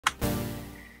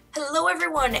Hello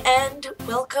everyone and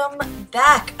welcome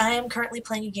back. I am currently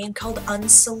playing a game called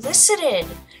Unsolicited.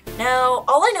 Now,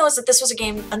 all I know is that this was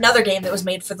another game that was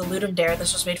made for the Ludum Dare.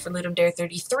 This was made for Ludum Dare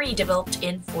 33, developed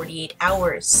in 48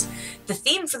 hours. The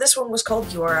theme for this one was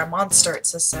called You Are a Monster, it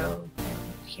says so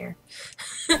here.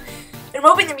 I'm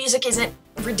hoping the music isn't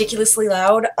ridiculously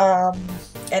loud.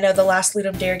 I know the last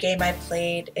Ludum Dare game I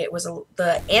played,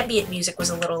 the ambient music was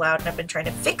a little loud, and I've been trying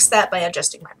to fix that by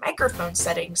adjusting my microphone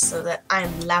settings so that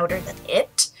I'm louder than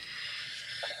it.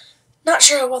 Not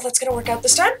sure how well that's going to work out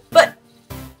this time, but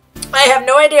I have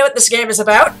no idea what this game is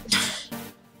about,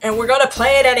 and we're going to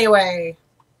play it anyway.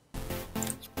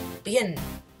 Begin.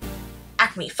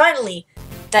 Acme, finally,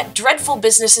 that dreadful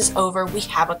business is over. We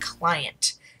have a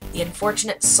client. The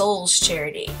Unfortunate Souls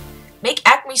charity. Make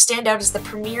Acme stand out as the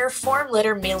premier form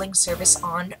letter mailing service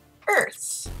on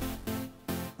Earth.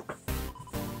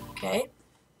 Okay.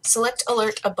 Select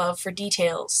alert above for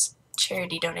details.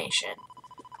 Charity donation.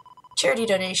 Charity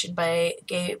donation by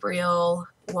Gabriel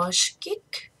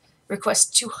Wojcik.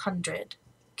 Request 200.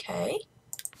 Okay.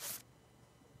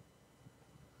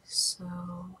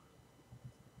 So,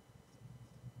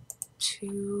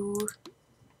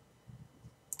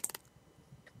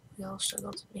 we all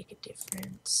struggle to make a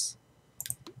difference.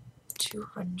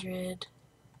 200.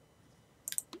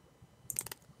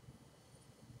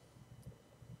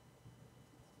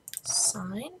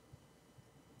 Sign.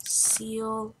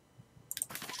 Seal.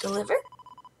 Deliver.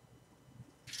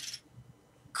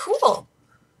 Cool.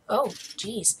 Oh,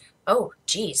 jeez. Oh,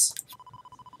 jeez.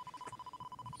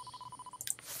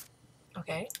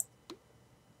 Okay.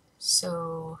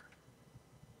 So,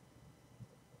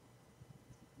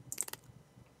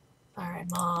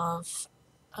 Barimov,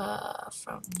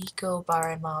 from Nico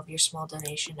Barimov, your small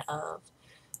donation of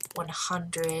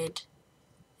 100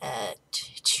 at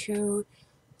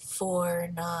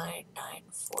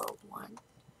 249941.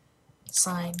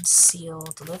 Sign, seal,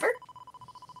 deliver.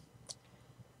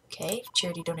 Okay,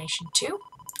 charity donation 2.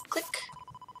 Click.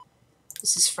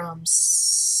 This is from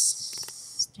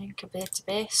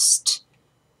Stinkabit.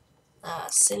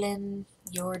 Cylin,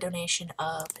 your donation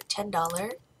of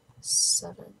 $10.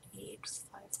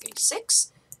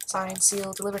 78536. Sign,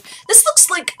 seal, deliver. This looks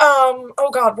like,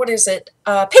 oh god, what is it?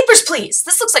 Papers, Please!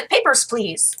 This looks like Papers,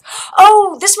 Please!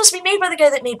 Oh, this must be made by the guy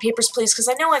that made Papers, Please, because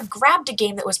I know I grabbed a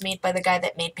game that was made by the guy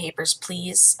that made Papers,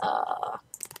 Please,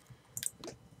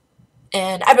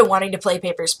 and I've been wanting to play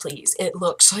Papers, Please. It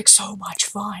looks like so much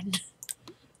fun.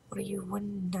 What are you?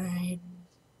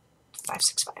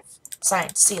 19565.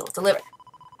 Sign, seal, deliver.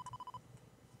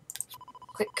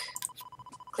 Click.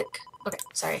 Click. Okay,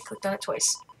 sorry, I clicked on it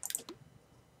twice.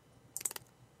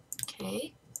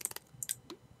 Okay.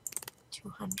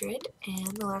 200,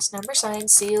 and the last number, sign,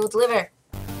 seal, deliver.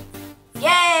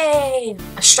 Yay!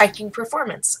 A striking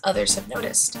performance, others have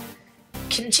noticed.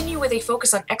 Continue with a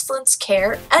focus on excellence,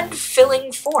 care, and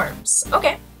filling forms.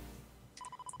 Okay.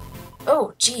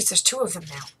 Oh, geez, there's 2 of them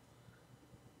now.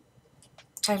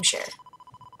 Timeshare.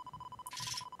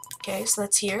 Okay, so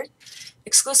that's here.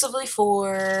 Exclusively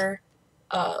for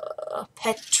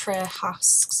Petra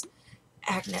Husks,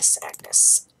 Agnes,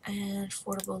 and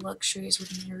affordable luxuries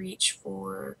within your reach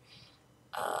for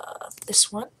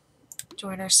this one.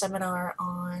 Join our seminar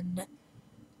on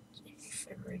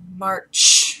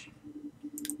March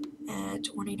at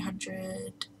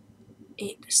 1-800-879.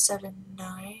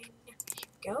 Here we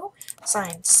go.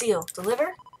 Sign, seal,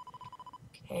 deliver.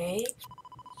 Okay.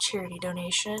 Charity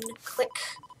donation.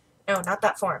 Click. No, not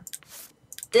that form.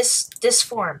 This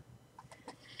form.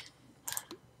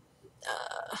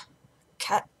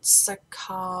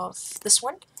 Katsakov, this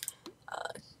one.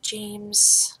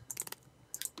 James,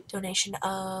 donation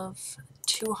of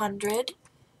 200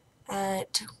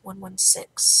 at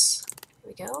 116. Here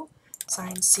we go.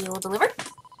 Sign, seal, deliver.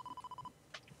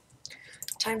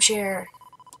 Timeshare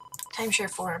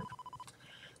form.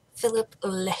 Philip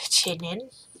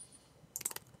Lechinin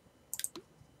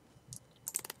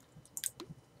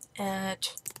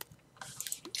at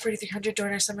 4300.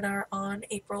 Join our seminar on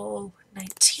April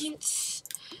 19th.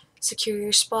 Secure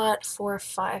your spot,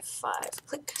 455.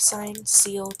 Click, sign,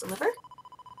 seal, deliver.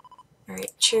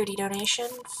 Alright, charity donation.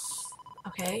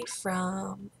 Okay,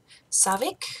 from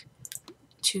Savik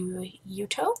to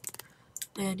Yuto.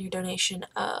 And your donation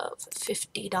of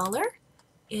 $50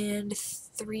 and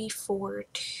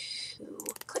 342.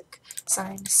 Click,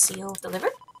 sign, seal, deliver.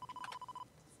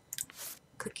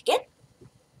 Click again.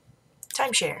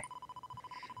 Timeshare.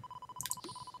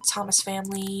 Thomas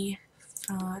family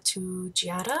to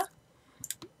Giada.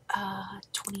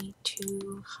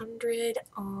 2200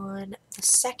 on the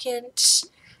 2nd.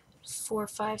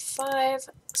 455.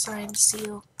 Sign,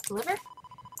 seal, deliver.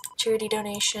 charity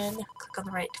donation, click on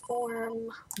the right form,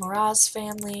 Miraz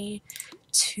family,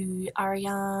 to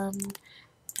Aryan,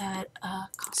 at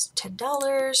cost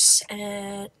 $10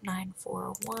 at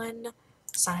 941,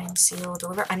 sign, seal,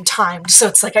 deliver. I'm timed, so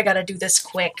it's like I gotta do this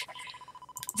quick.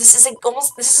 This is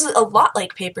a lot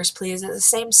like Papers, Please. It's the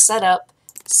same setup.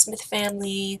 Smith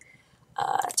family,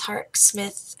 Tarek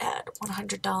Smith at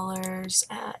 $100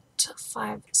 at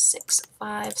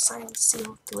 565, sign,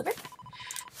 seal, deliver,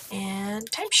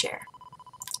 and timeshare.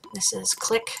 This is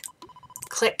click,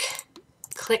 click,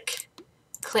 click,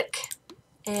 click,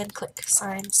 and click,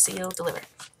 sign, seal, deliver.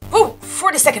 Oh,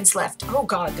 40 seconds left. Oh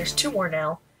god, there's 2 more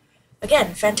now.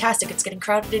 Again, fantastic. It's getting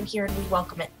crowded in here and we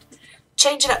welcome it.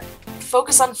 Change it up.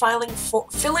 Focus on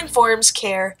filling forms,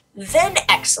 care, then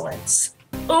excellence.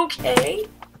 Okay.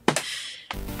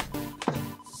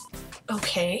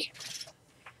 Okay.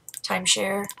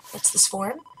 Timeshare. That's this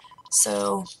form.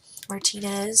 So,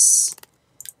 Martinez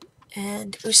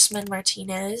and Usman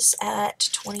Martinez at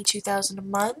 $22,000 a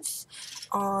month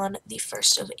on the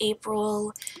 1st of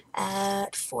April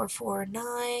at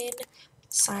 449.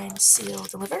 Sign, seal,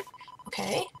 deliver.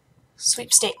 Okay.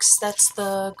 Sweepstakes. That's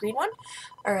the green one.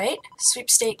 Alright.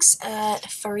 Sweepstakes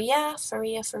at Faria.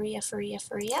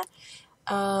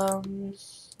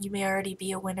 You may already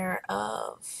be a winner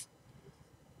of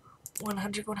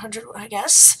 100, I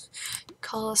guess.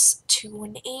 Call us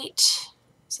 218.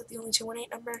 Is that the only 218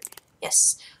 number?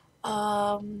 Yes.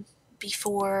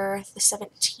 Before the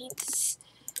 17th.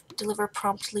 Deliver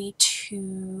promptly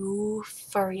to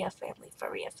Faria family.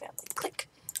 Click.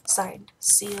 Sign.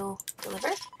 Seal.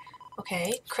 Deliver.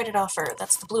 Okay. Credit offer.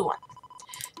 That's the blue one.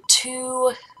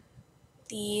 To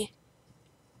the...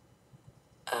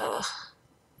 oh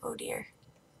dear.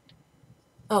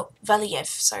 Oh, Valiev.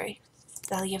 Sorry.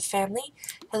 Valiev family.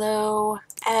 Hello,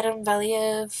 Adam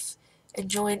Valiev.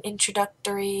 Enjoy an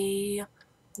introductory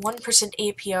 1%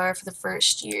 APR for the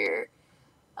first year,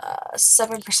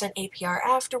 7% APR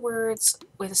afterwards,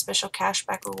 with a special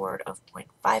cashback reward of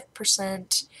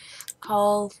 0.5%.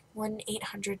 Call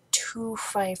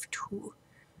 1-800-252.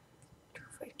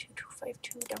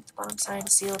 252, down the bottom, sign,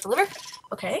 seal, deliver.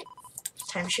 Okay.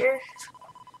 Timeshare.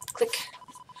 Click.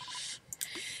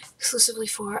 Exclusively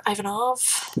for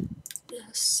Ivanov.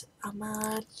 Yes,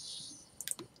 Ahmad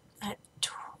at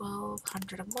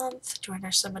 $1,200 a month. Join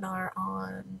our seminar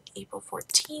on April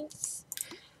 14th.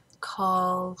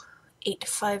 Call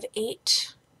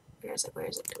 858. Where is it?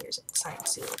 Sign,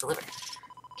 seal, deliver.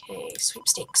 Okay,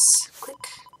 sweepstakes. Click.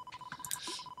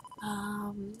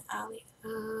 Ali,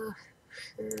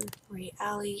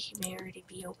 Ali, he may already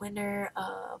be a winner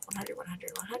of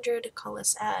 100. Call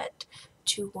us at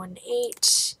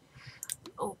 218.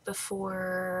 Oh,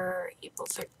 before April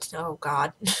 13th. Oh,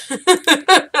 God.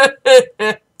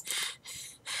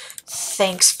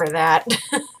 Thanks for that.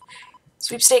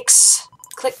 Sweepstakes.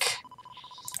 Click.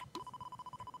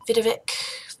 Vidovic.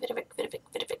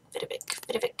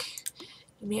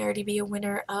 You may already be a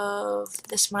winner of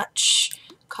this much.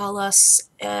 Call us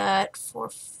at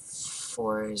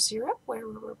 440. Where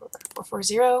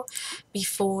 440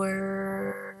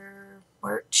 before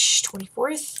March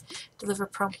 24th. Deliver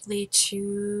promptly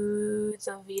to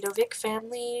the Vidovic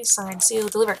family. Sign, seal,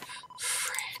 deliver.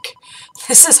 Frick.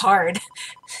 This is hard.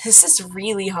 This is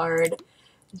really hard.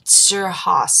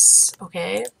 Zerhas.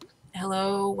 Okay.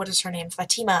 Hello, what is her name?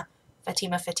 Fatima.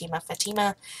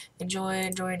 Enjoy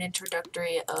an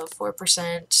introductory of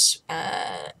 4%,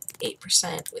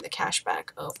 8% with a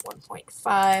cashback of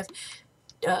 1.5,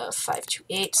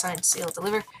 528, sign, seal,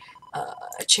 deliver.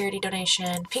 A charity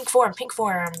donation, pink form,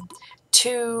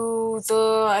 to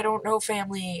the, I don't know,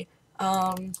 family.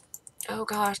 Oh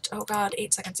god,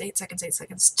 8 seconds,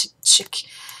 chick.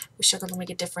 We should make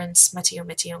a difference. Mateo,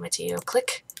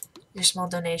 click. Your small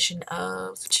donation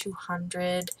of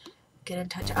 200. Get in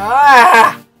touch.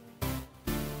 Ah!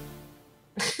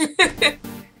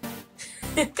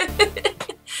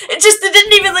 It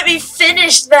didn't even let me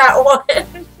finish that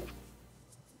one.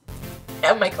 I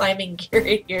have my climbing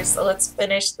gear here, so let's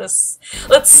finish this.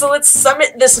 Let's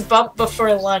summit this bump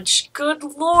before lunch. Good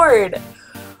lord.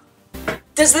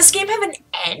 Does this game have an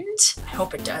end? I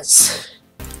hope it does.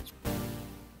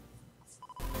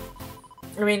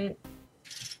 I mean,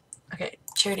 okay,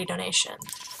 charity donation.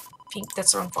 Pink,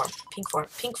 that's the wrong form. Pink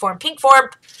form.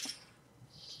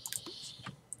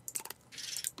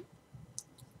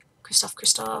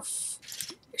 Christoph.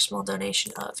 Your small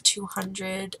donation of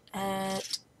 200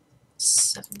 at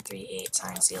 738,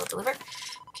 sign, seal, deliver.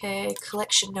 Okay,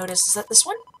 collection notice. Is that this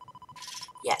one?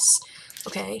 Yes.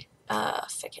 Okay.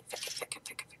 Fick.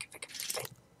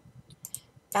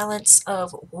 Balance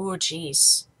of, oh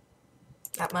geez.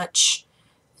 That much.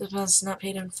 The balance not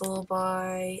paid in full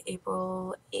by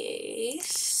April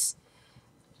 8th.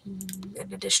 An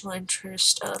additional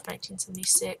interest of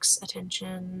 1976.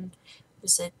 Attention.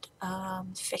 Visit,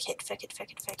 feck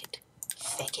it.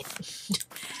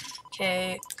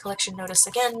 Okay, collection notice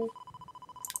again.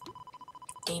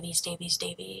 Davies.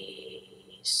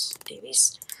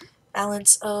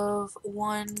 Balance of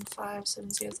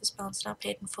 1570. This balance not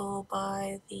paid in full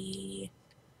by the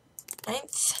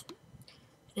 9th.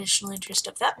 Additional interest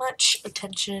of that much.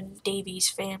 Attention, Davies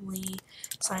family.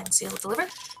 Sign, seal, deliver.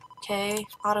 Okay,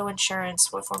 auto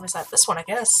insurance. What form is that? This one, I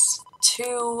guess.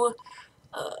 To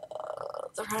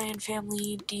the Ryan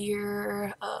family,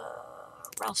 dear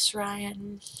Ralph's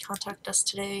Ryan, contact us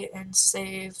today and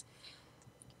save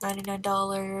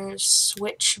 $99.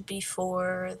 Switch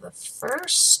before the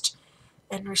 1st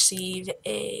and receive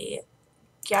a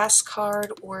gas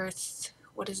card worth,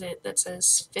 what is it, that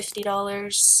says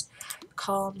 $50.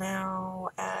 Call now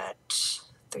at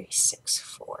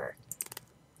 364.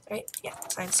 Right? Yeah,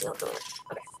 sign, seal, deliver.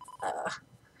 Okay.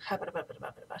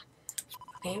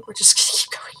 Okay, we're just gonna keep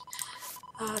going.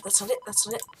 That's not it. That's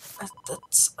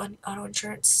auto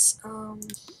insurance.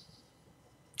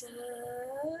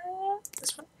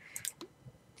 This one.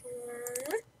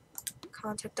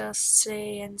 Contact us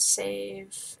today and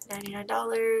save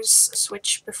 $99.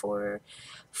 Switch before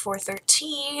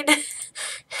 413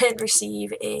 and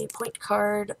receive a point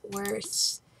card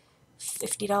worth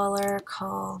 $50.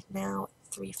 Call now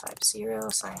 350.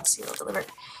 Sign, seal, deliver.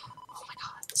 Oh my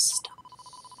god, this is dumb.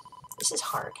 This is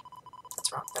hard.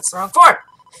 That's wrong. That's the wrong form.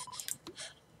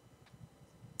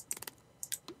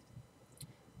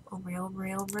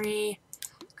 Omri.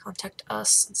 Contact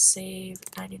us and save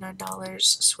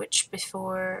 $99. Switch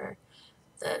before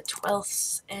the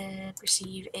 12th and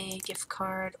receive a gift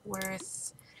card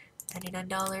worth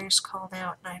 $99. Call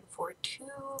now at 942.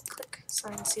 Click,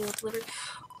 sign, seal, deliver.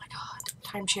 Oh my god.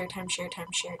 Timeshare.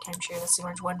 That's the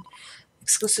orange one.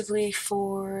 Exclusively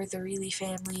for the Reilly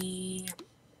family.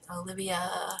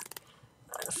 Olivia.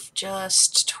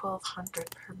 Just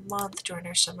 $1,200 per month. Join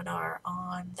our seminar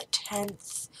on the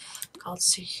 10th. Called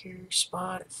secure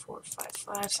spot at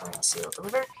 455. Sign, seal,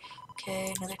 deliver.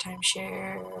 Okay, another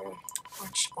timeshare.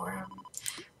 Orange Forum.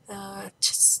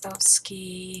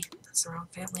 Chestovsky. That's the wrong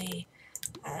family.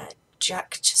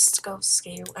 Jack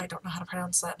Chestovsky. I don't know how to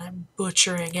pronounce that, and I'm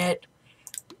butchering it.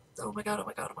 Oh my god.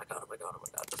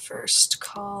 The first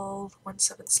call.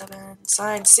 177.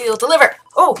 Sign, seal, deliver.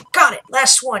 Oh, got it.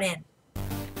 Last one in.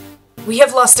 We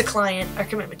have lost a client. Our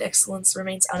commitment to excellence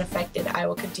remains unaffected. I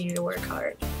will continue to work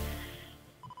hard.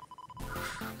 Oh,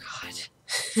 God.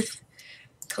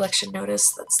 Collection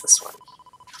notice. That's this one.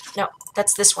 No,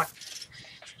 that's this one.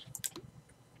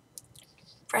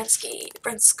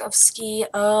 Branskovsky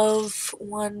of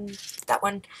that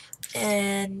one.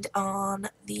 And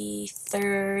on the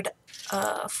 3rd,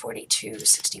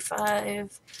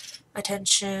 4265.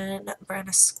 Attention,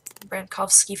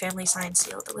 Brankovsky family, sign,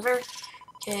 seal, deliver.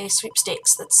 Okay,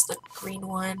 sweepstakes, that's the green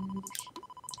one.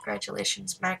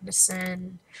 Congratulations,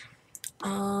 Magnuson.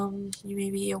 You may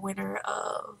be a winner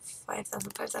of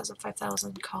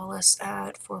 5,000. Call us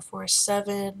at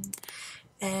 447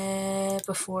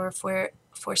 before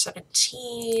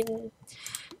 417.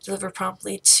 Deliver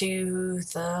promptly to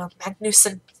the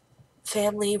Magnuson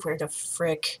family. Where the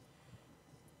frick?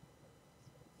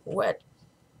 What?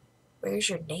 Where's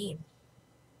your name?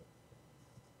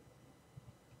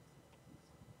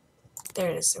 There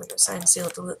it is. There we go. Sign,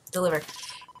 seal, deliver.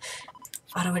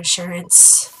 Auto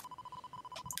insurance.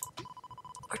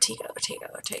 Ortega.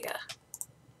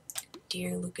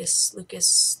 Dear Lucas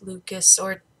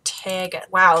Ortega.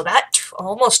 Wow, that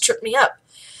almost tripped me up.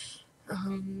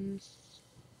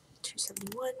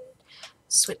 271.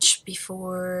 Switch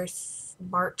before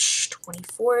March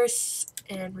 24th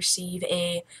and receive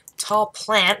a tall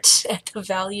plant at the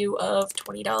value of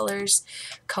 $20.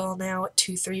 Call now at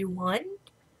 231.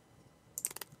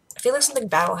 I feel like something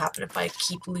bad will happen if I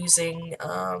keep losing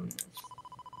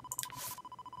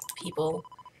people.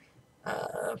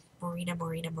 Marina.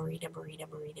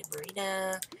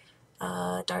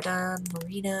 Dardan,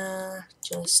 Marina,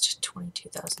 just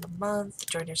 $22,000 a month.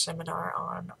 Join your seminar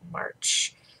on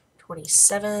March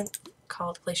 27th.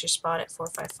 Call to place your spot at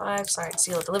 455. Sign,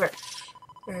 seal, deliver.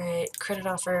 Alright, credit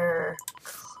offer.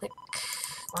 Click.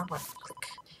 Wrong one. Click.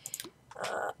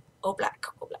 Oblak.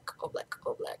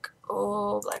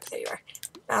 There you are.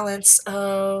 Balance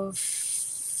of...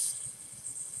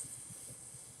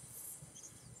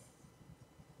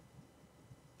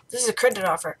 This is a credit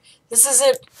offer. This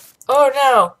isn't... Oh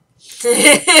no!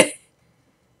 I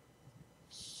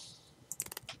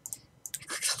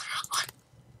clicked on the wrong one.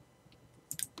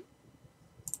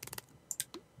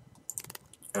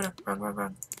 no,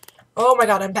 wrong. Oh my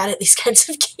god, I'm bad at these kinds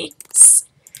of games.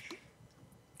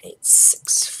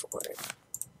 864.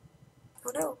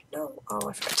 Oh no. Oh,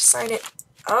 I forgot to sign it.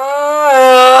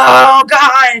 Oh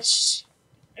gosh!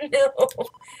 No.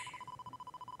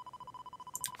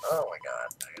 Oh my god,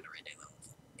 I gotta redo that.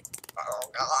 Oh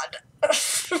god.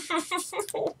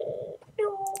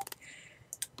 No.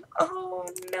 Oh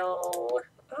no.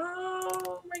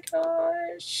 Oh my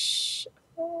gosh.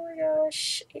 Oh my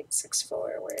gosh.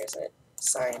 864, where is it?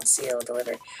 Sign, seal,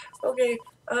 deliver. Okay,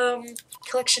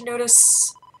 collection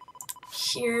notice.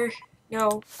 Here.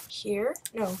 No. Here?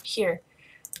 No, here.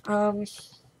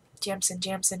 Jamson.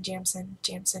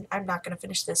 I'm not gonna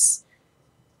finish this.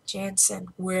 Jansen,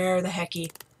 where the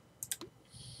hecky?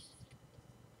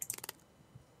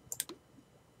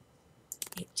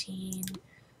 18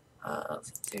 of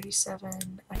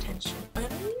 37, attention.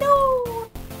 No!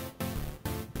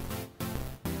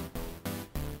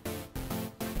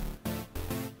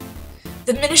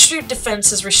 The Ministry of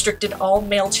Defense has restricted all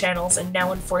mail channels and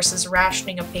now enforces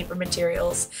rationing of paper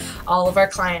materials. All of our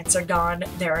clients are gone.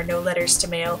 There are no letters to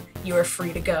mail. You are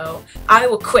free to go. I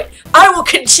will quit. I will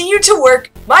continue to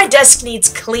work. My desk needs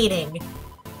cleaning.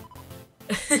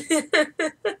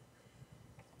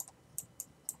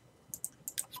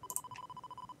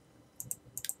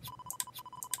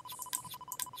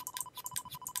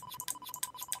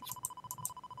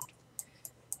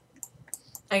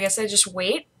 I guess I just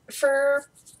wait for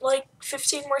like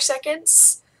 15 more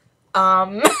seconds.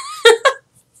 Huh.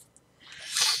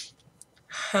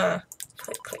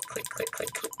 Click.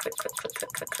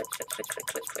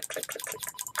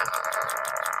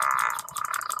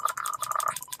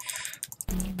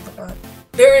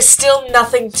 There is still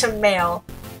nothing to mail.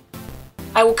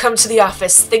 I will come to the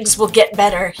office. Things will get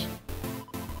better.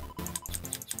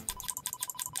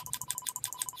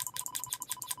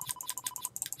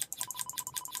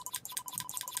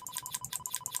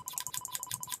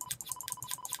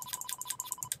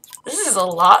 This is a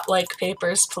lot like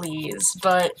Papers, Please,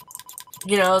 but,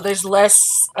 you know, there's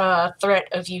less threat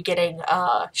of you getting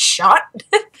shot.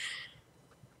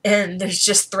 And there's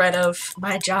just threat of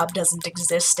my job doesn't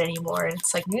exist anymore. And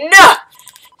it's like, no!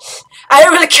 I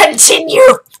will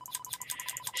continue!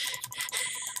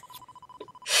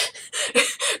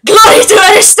 Glory to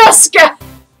Aristoska!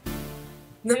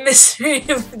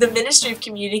 The Ministry of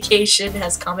Communication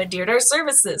has commandeered our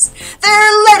services. There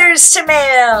are letters to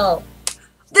mail!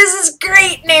 This is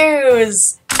great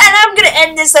news! And I'm gonna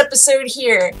end this episode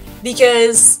here,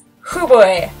 because, oh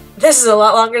boy, this is a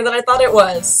lot longer than I thought it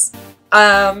was.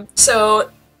 So,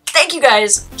 thank you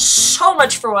guys so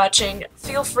much for watching.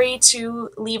 Feel free to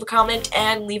leave a comment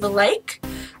and leave a like,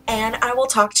 and I will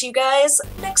talk to you guys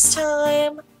next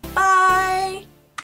time. Bye!